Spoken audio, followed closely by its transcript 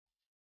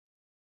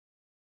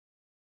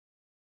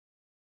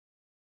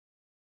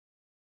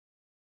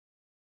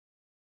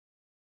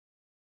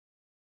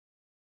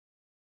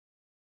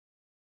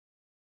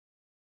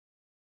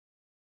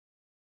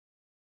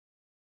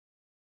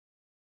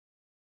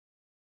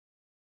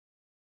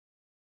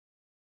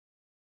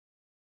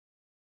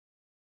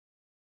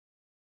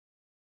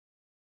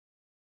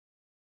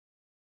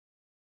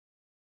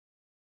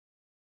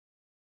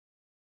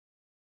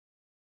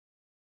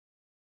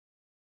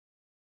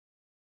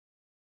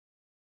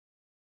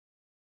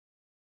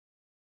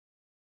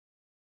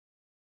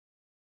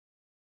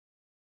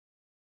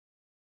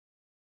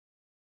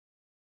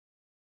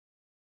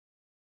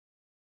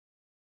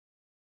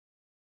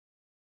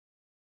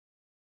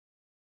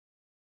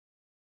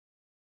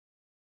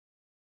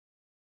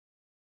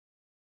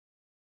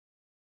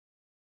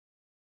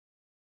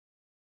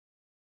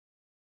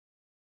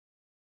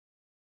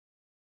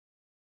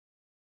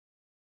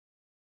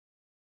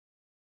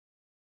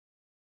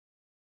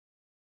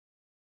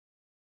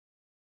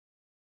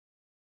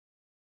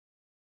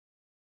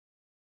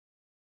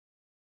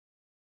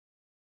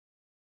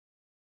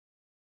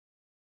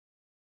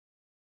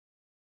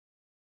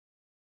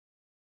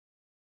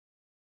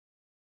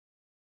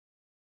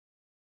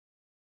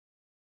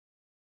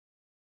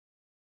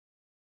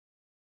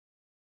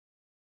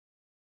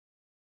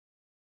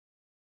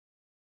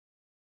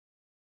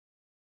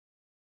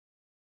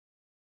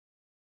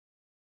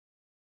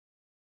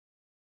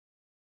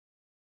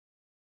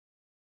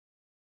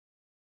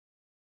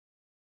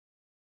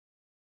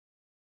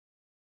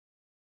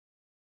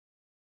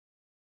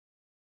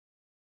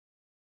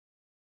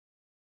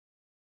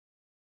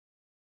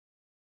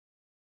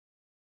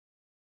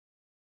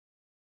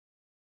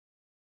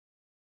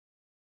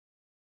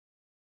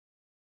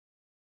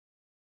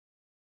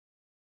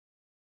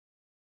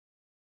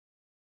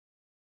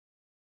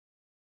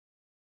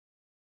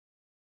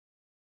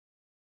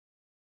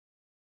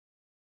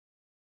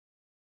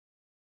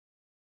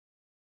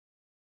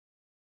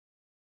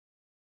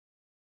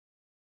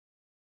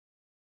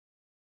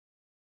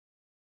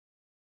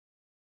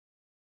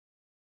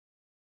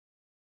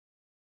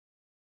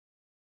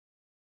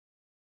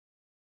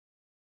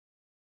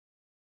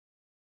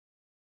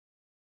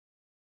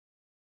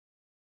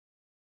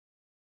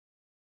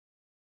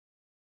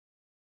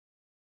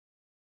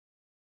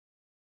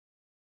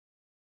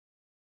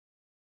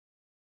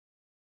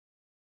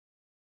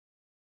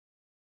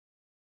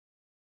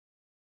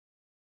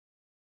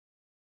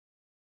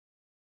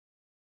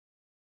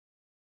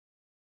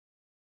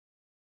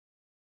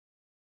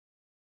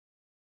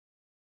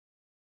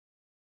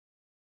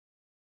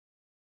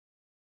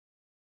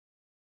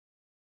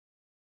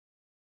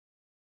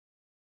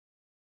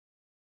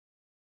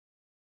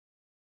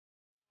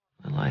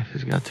Life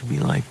has got to be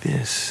like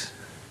this.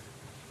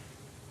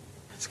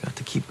 It's got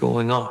to keep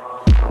going on.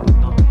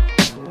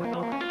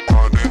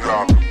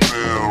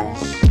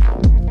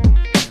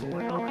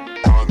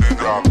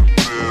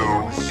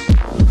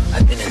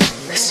 I've been in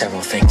several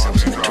things. I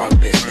was in the drug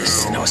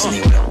business and I was in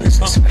the oil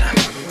business, but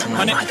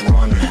I'm not either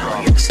one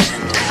now, you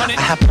understand? I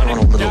happen to run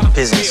a little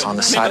business on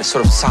the side, a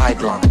sort of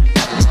sideline.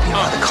 Happens to be a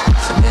rather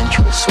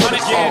confidential sort of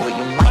thing, but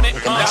you might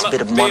make a nice bit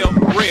of money.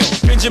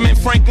 Benjamin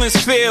Franklin's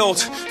field,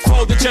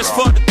 folded just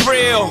for the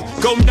thrill.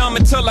 Go numb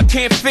until I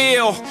can't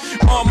feel.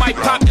 All my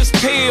pop this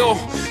pill.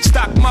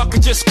 Stock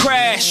market just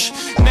crash.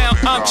 Now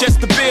I'm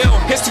just a bill.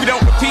 History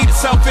don't repeat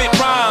itself, it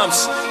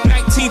rhymes.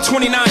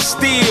 1929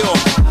 steel.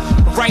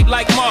 Right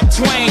like Mark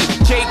Twain,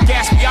 Jay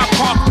Gatsby, I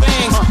park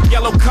things.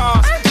 Yellow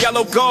cars,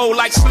 yellow gold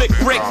like slick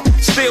brick.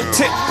 Still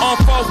tip on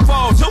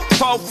 4-4s,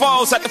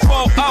 4-4s at the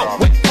 4-0.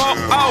 Wet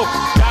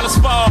 4-0, dollars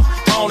fall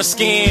on the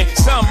skin.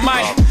 Some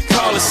might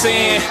call us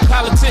in.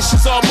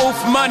 Politicians all move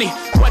for money.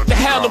 What the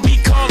hell are we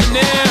calling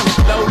them?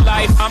 Low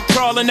life, I'm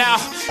crawling out.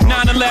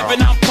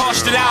 9/11, I'm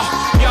parched it out.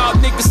 Y'all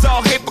niggas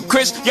all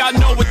hypocrites. Y'all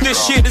know what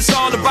this shit is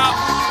all about.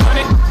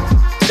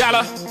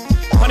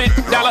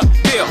 $100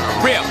 bill,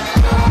 real.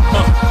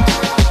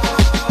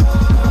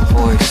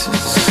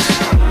 Voices.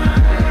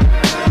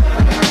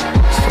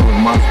 It's full of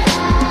money.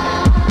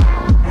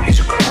 He's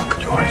a crook,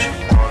 George.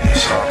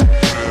 He's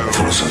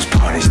throws those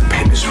parties the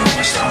papers are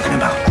always talking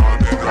about.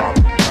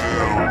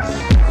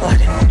 Well, I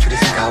didn't want you to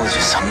think I was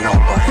just some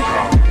nobody.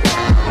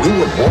 We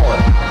were born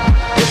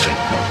different.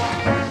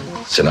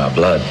 It's in our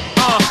blood.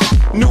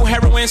 New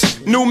heroines,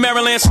 new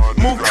Marylands.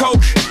 Move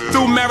coke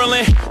through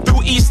Maryland,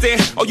 through Easton.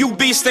 Oh, you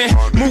beastin'.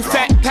 Move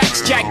fat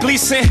packs, Jack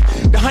Gleason.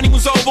 The honey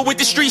was over with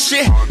the street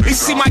shit. They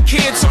see my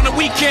kids on the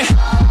weekend.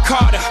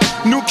 Carter,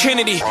 new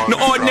Kennedy. No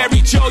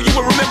ordinary Joe, you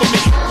will remember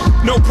me.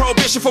 No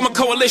prohibition from a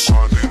coalition.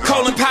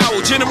 Colin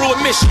Powell, general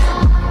admission.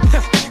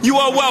 You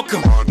are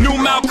welcome. New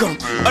Malcolm,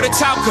 or the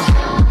Talcum.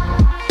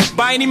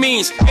 By any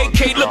means,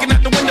 AK looking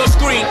at the window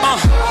screen.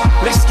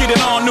 Let's get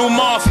it on, new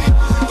Marvin.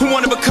 Who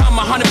wanna become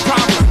 100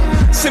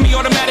 problem?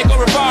 Semi-automatic or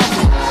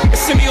revolver?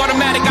 It's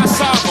semi-automatic, I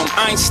solve them.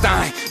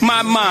 Einstein,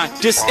 my mind,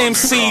 just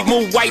MC.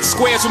 Move white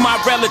squares with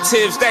my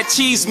relatives. That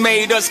cheese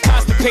made us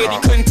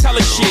constipated, couldn't tell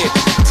us shit.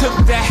 Took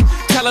that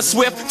Taylor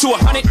Swift to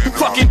 100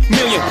 fucking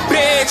million,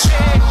 bitch.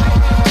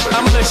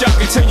 I'ma let y'all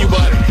continue,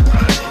 buddy.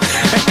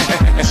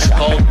 It's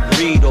called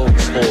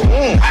Burritos.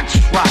 That's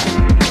right.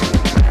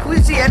 Who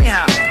is he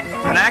anyhow?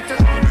 An actor?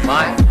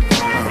 Mine.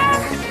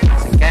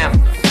 He's a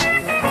gambler.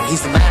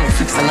 He's the man who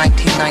fixed the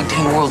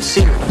 1919 World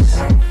Series.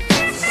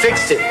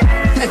 Fixed it.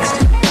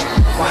 Fixed it.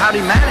 Well, how'd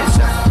he manage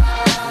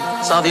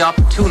that? Saw the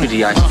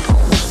opportunity, I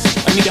suppose.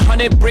 I need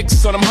 100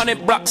 bricks on them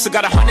 100 blocks. I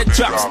got 100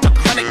 drops,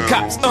 100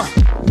 cops.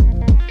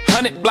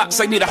 100 blocks.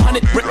 I need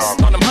 100 bricks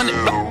on them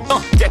 100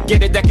 blocks.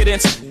 Decade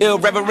decadence,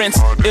 irreverence,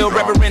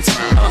 irreverence.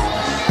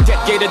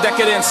 Decade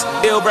decadence,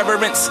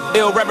 irreverence,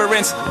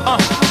 irreverence.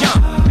 Yeah.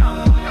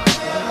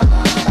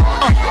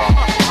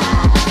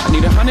 I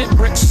need 100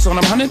 bricks on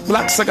them 100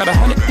 blocks. I got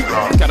 100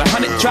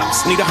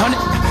 drops. Need 100.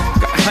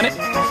 Got 100.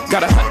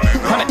 Got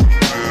 100.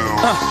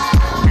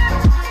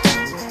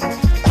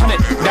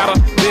 $100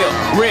 bill,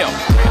 real.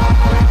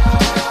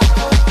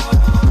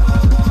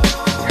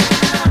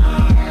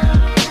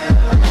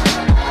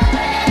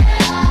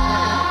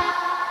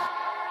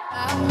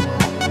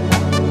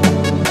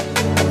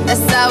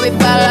 That's how we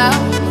fall out.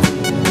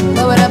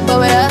 Blow it up,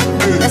 blow it up.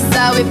 That's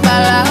how we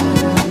fall out.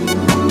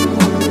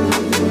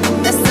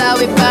 That's how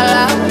we fall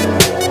out.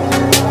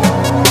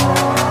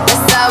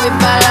 That's how we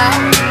fall out.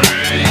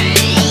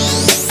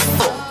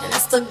 And I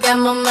still got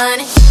my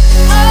money.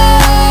 Oh,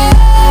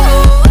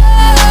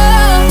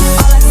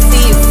 all I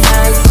see is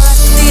signs. All I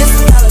see is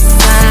dollar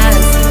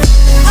signs.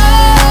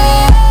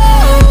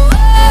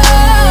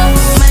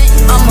 Money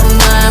on my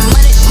mind.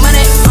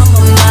 Money on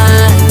my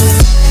mind.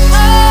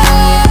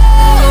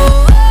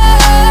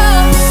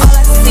 All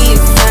I see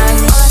is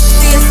signs. All I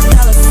see is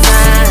dollar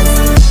signs.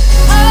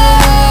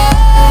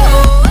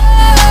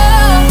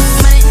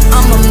 Money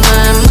on my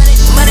mind.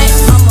 Money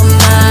on my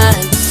mind.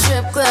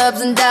 Strip clubs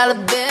and dollar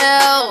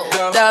bills.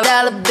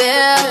 Dollar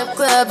bill. Strip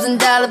clubs and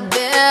dollar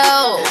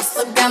bills.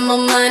 Still got my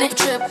money.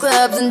 Strip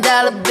clubs and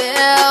dollar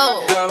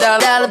bills.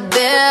 Dollar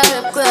bill.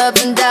 Strip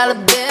clubs and dollar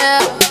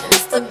bills.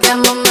 Still got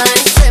my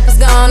money. Strip is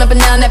gone up and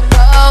down that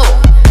pole.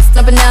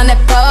 Up and down that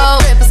pole.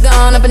 Strip is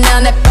gone up and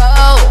down that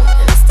pole.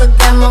 Still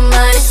got my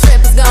money.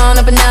 Strip is gone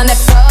up and down that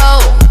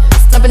pole.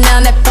 Up and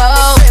down that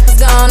pole. Strip is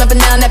gone up and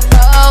down that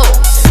pole.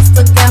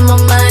 Still got my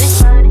money.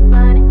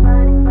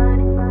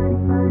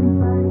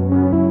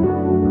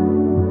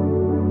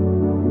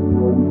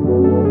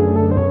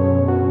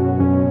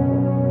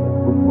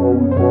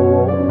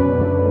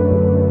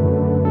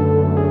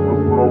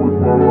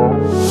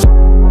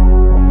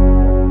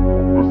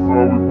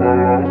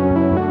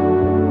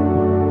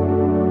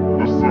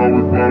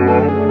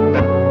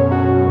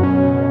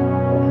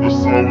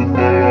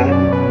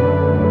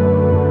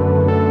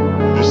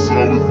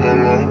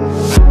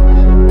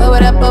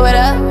 Blow it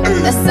up,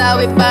 that's how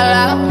we fall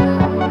out.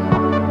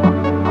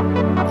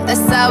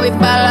 That's how we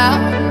fall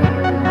out.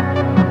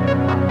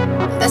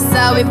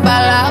 how we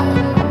fall out.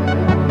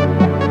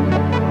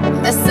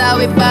 That's how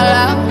we fall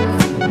out.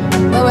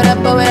 Blow it up,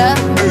 blow it up.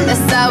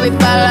 That's how we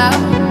fall out.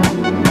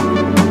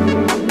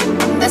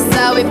 That's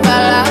how we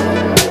fall out.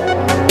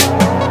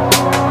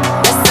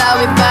 That's how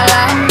we fall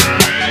out.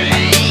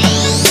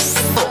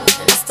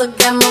 Still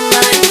got more